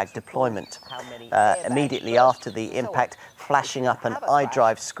airbag deployment. Immediately after the impact, flashing up an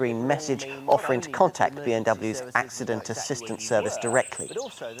iDrive screen message offering to contact BMW's Accident Assistance Service directly.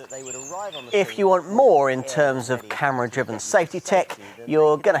 If you want more in terms of camera-driven safety tech,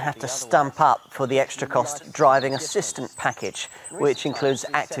 you're going to have to stump up for the extra cost driving assistant package, which includes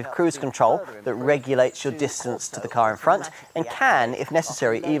active cruise control that regulates your distance to the car in front and can, if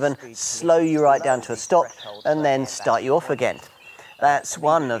necessary, even slow you right down to a stop and then start you off again. That's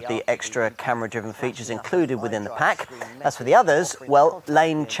one of the extra camera-driven features included within the pack. As for the others, well,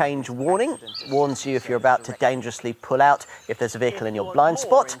 lane change warning warns you if you're about to dangerously pull out if there's a vehicle in your blind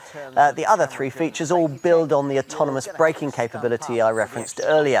spot. The other three features all build on the autonomous braking capability I referenced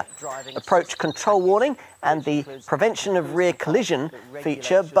earlier. Approach control warning and the prevention of rear collision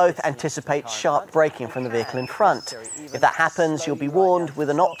feature both anticipate sharp braking from the vehicle in front. If that happens, you'll be warned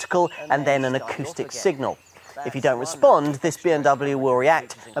with an optical and then an acoustic signal. If you don't respond, this BMW will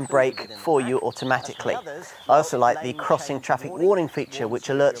react and brake for you automatically. I also like the crossing traffic warning feature, which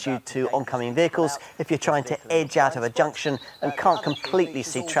alerts you to oncoming vehicles if you're trying to edge out of a junction and can't completely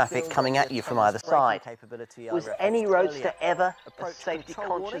see traffic coming at you from either side. Was any roadster ever as safety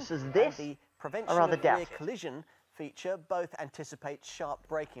conscious as this? Prevention of rear collision feature both anticipates sharp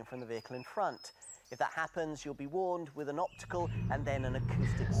braking from the vehicle in front. If that happens, you'll be warned with an optical and then an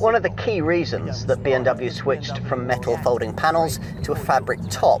acoustic signal. One of the key reasons that BMW switched from metal folding panels to a fabric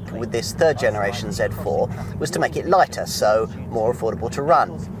top with this third generation Z4 was to make it lighter, so more affordable to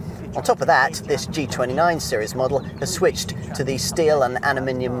run. On top of that, this G29 series model has switched to the steel and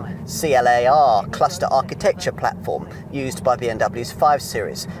aluminium CLAR cluster architecture platform used by BMW's 5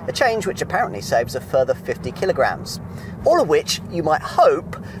 Series, a change which apparently saves a further 50 kilograms. All of which, you might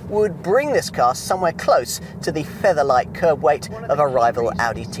hope, would bring this car somewhere close to the feather-light curb weight of a rival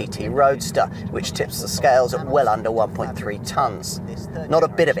Audi TT Roadster, which tips the scales at well under 1.3 tonnes. Not a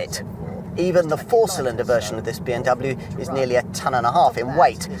bit of it. Even the 4-cylinder version of this BMW is nearly 1.5 tons in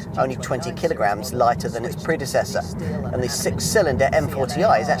weight, only 20 kilograms lighter than its predecessor. And the 6-cylinder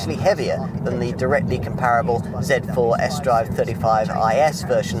M40i is actually heavier than the directly comparable Z4 S-Drive 35IS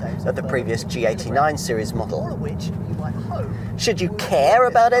version of the previous G89 series model. Should you care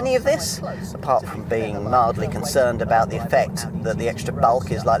about any of this, apart from being mildly concerned about the effect that the extra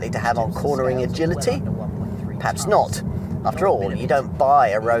bulk is likely to have on cornering agility? Perhaps not. After all, you don't buy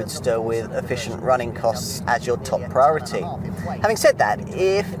a Roadster with efficient running costs as your top priority. Having said that,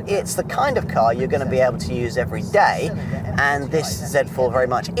 if it's the kind of car you're going to be able to use every day, and this Z4 very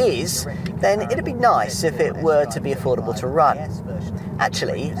much is, then it'd be nice if it were to be affordable to run.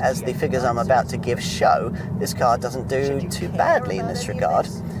 Actually, as the figures I'm about to give show, this car doesn't do too badly in this regard.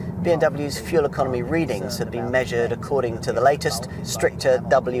 BMW's fuel economy readings have been measured according to the latest, stricter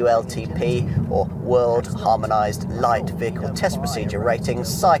WLTP, or World Harmonised Light Vehicle Test Procedure ratings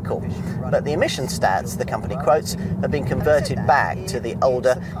cycle. But the emission stats the company quotes have been converted back to the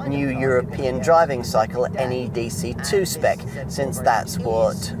older New European Driving Cycle NEDC2 spec, since that's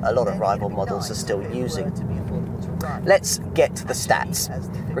what a lot of rival models are still using. Let's get to the stats.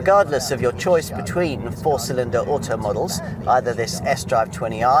 Regardless of your choice between 4-cylinder auto models, either this S-Drive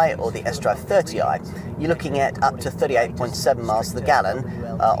 20i or the S-Drive 30i, you're looking at up to 38.7 miles to the gallon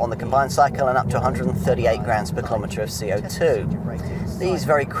on the combined cycle and up to 138 grams per kilometre of CO2. These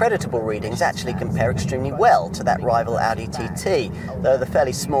very creditable readings actually compare extremely well to that rival Audi TT, though the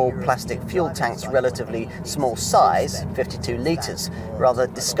fairly small plastic fuel tank's relatively small size, 52 litres, rather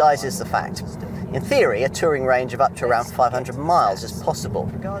disguises the fact. In theory, a touring range of up to around 500 miles is possible.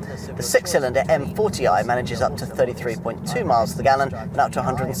 The 6-cylinder M40i manages up to 33.2 miles to the gallon and up to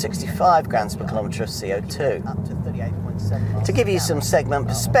 165 grams per kilometre of CO2. To give you some segment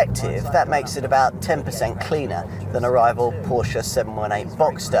perspective, that makes it about 10% cleaner than a rival Porsche 718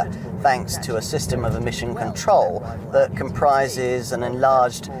 Boxster, thanks to a system of emission control that comprises an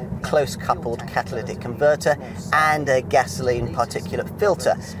enlarged close-coupled catalytic converter and a gasoline particulate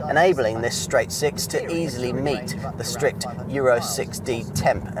filter, enabling this straight six to easily meet the strict Euro 6D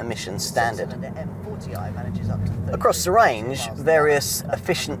temp emission standard. Across the range, various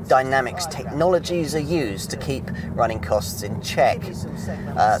efficient dynamics technologies are used to keep running costs in check.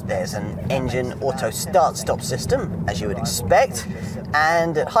 There's an engine auto start-stop system, as you would expect,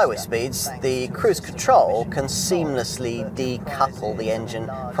 and at highway speeds, the cruise control can seamlessly decouple the engine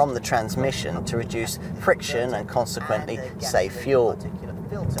from the transmission to reduce friction and consequently save fuel.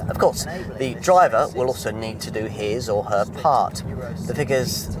 Of course, the driver will also need to do his or her part. The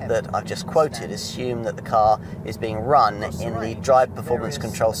figures that I've just quoted assume that the car is being run in the Drive Performance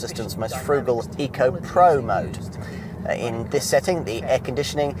Control System's most frugal Eco Pro mode. In this setting, the air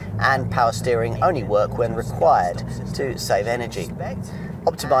conditioning and power steering only work when required to save energy.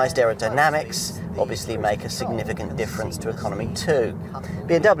 Optimised aerodynamics obviously make a significant difference to economy too.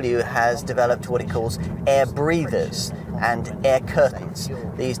 BMW has developed what it calls air breathers and air curtains.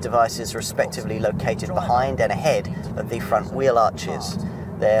 These devices are respectively located behind and ahead of the front wheel arches,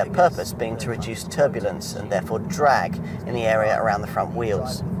 their purpose being to reduce turbulence and therefore drag in the area around the front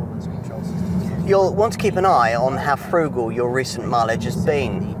wheels. You'll want to keep an eye on how frugal your recent mileage has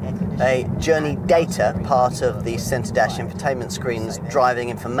been. A Journey Data, part of the centre dash infotainment screen's driving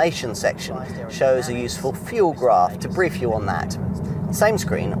information section, shows a useful fuel graph to brief you on that. The same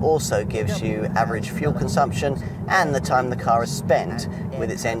screen also gives you average fuel consumption and the time the car has spent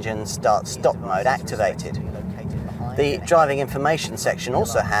with its engine start-stop mode activated. The driving information section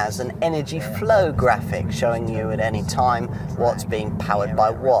also has an energy flow graphic showing you at any time what's being powered by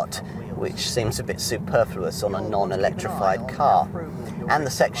what, which seems a bit superfluous on a non-electrified car. And the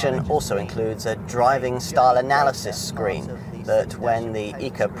section also includes a driving style analysis screen that, when the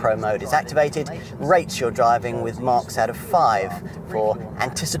Eco Pro mode is activated, rates your driving with marks out of 5 for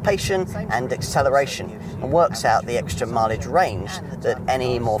anticipation and acceleration, and works out the extra mileage range that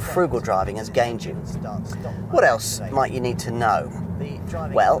any more frugal driving has gained you. What else might you need to know?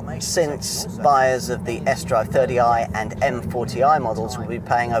 Well, since buyers of the S-Drive 30i and M40i models will be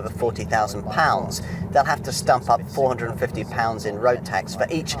paying over £40,000, they'll have to stump up £450 in road tax for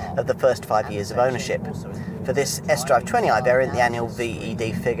each of the first 5 years of ownership. For this S-Drive 20i variant, the annual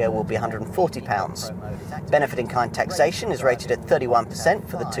VED figure will be £140. Benefit-in-kind taxation is rated at 31%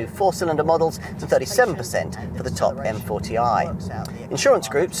 for the two 4-cylinder models and 37% for the top M40i. Insurance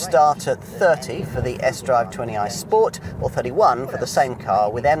groups start at 30 for the S-Drive 20i Sport or 31 for the same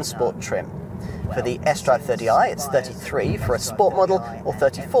car with M Sport trim. For the S-Drive 30i, it's 33 for a sport model or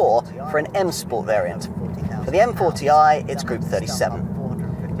 34 for an M Sport variant. For the M40i, it's Group 37.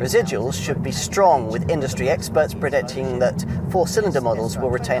 Residuals should be strong, with industry experts predicting that 4-cylinder models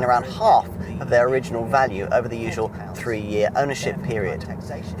will retain around half of their original value over the usual 3-year ownership period.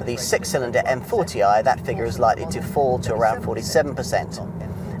 For the 6-cylinder M40i, that figure is likely to fall to around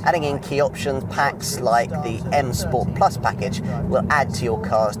 47%. Adding in key options packs like the M Sport Plus package will add to your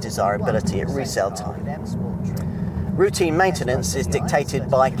car's desirability at resale time. Routine maintenance is dictated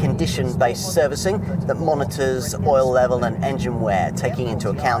by condition-based servicing that monitors oil level and engine wear, taking into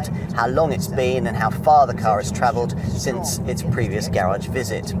account how long it's been and how far the car has travelled since its previous garage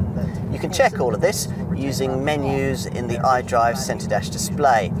visit. You can check all of this using menus in the iDrive Centre Dash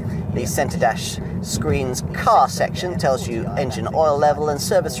display. The Centre Dash screen's car section tells you engine oil level and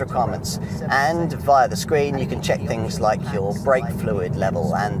service requirements, and via the screen you can check things like your brake fluid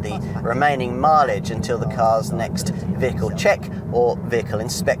level and the remaining mileage until the car's next vehicle check or vehicle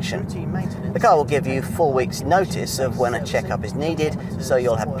inspection. The car will give you 4 weeks notice of when a checkup is needed, so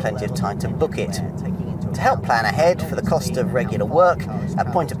you'll have plenty of time to book it. To help plan ahead for the cost of regular work,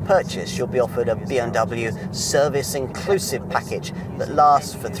 at point of purchase you'll be offered a BMW Service Inclusive package that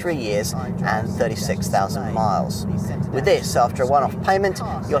lasts for 3 years and 36,000 miles. With this, after a one-off payment,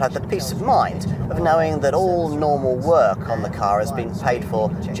 you'll have the peace of mind of knowing that all normal work on the car has been paid for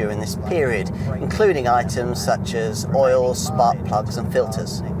during this period, including items such as oil, spark plugs and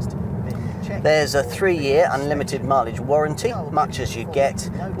filters. There's a 3-year unlimited mileage warranty, much as you get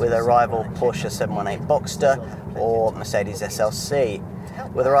with a rival Porsche 718 Boxster or Mercedes SLC.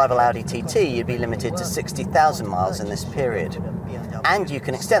 With a rival Audi TT, you'd be limited to 60,000 miles in this period. And you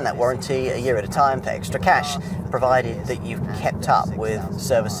can extend that warranty a year at a time for extra cash, provided that you've kept up with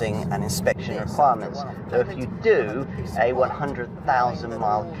servicing and inspection requirements. So if you do, a 100,000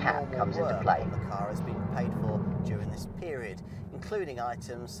 mile cap comes into play. The car has been paid for during this period, including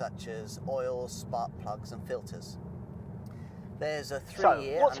items such as oil, spark plugs and filters. There's a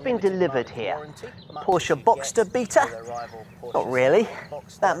 3-year. So, what's been delivered here? Porsche Boxster beta? Not really.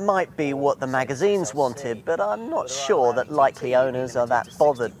 That might be what the magazines wanted, but I'm not sure that likely owners are that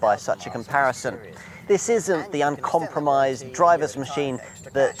bothered by such a comparison. This isn't the uncompromised driver's machine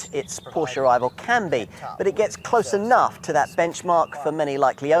that its Porsche rival can be, but it gets close enough to that benchmark for many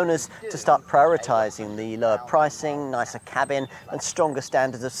likely owners to start prioritising the lower pricing, nicer cabin and stronger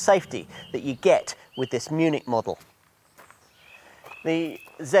standards of safety that you get with this Munich model. The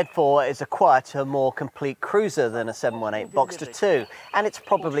Z4 is a quieter, more complete cruiser than a 718 Boxster 2, and it's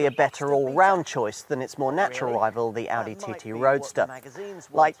probably a better all-round choice than its more natural rival, the Audi TT Roadster.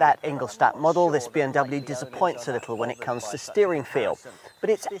 Like that Ingolstadt model, this BMW disappoints a little when it comes to steering feel,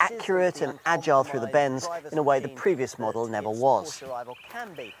 but it's accurate and agile through the bends in a way the previous model never was.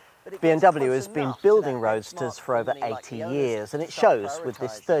 BMW has been building roadsters for over 80 years, and it shows with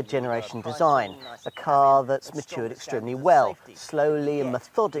this third-generation design, a car that's matured extremely well, slowly and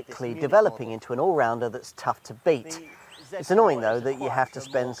methodically developing into an all-rounder that's tough to beat. It's annoying, though, that you have to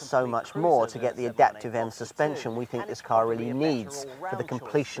spend so much more to get the adaptive M suspension we think this car really needs for the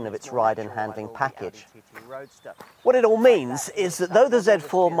completion of its ride and handling package. What it all means is that though the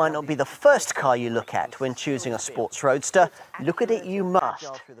Z4 might not be the first car you look at when choosing a sports roadster, look at it you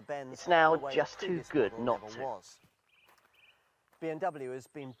must. It's now just too good not to. BMW has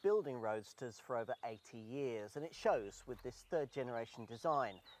been building roadsters for over 80 years, and it shows with this third-generation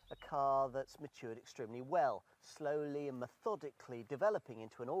design, a car that's matured extremely well, slowly and methodically developing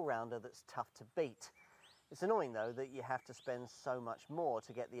into an all-rounder that's tough to beat. It's annoying, though, that you have to spend so much more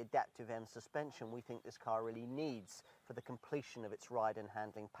to get the adaptive M suspension we think this car really needs for the completion of its ride and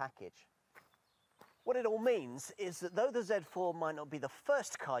handling package. What it all means is that though the Z4 might not be the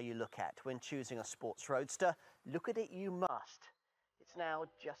first car you look at when choosing a sports roadster, look at it you must. It's now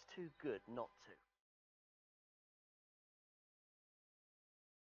just too good not to.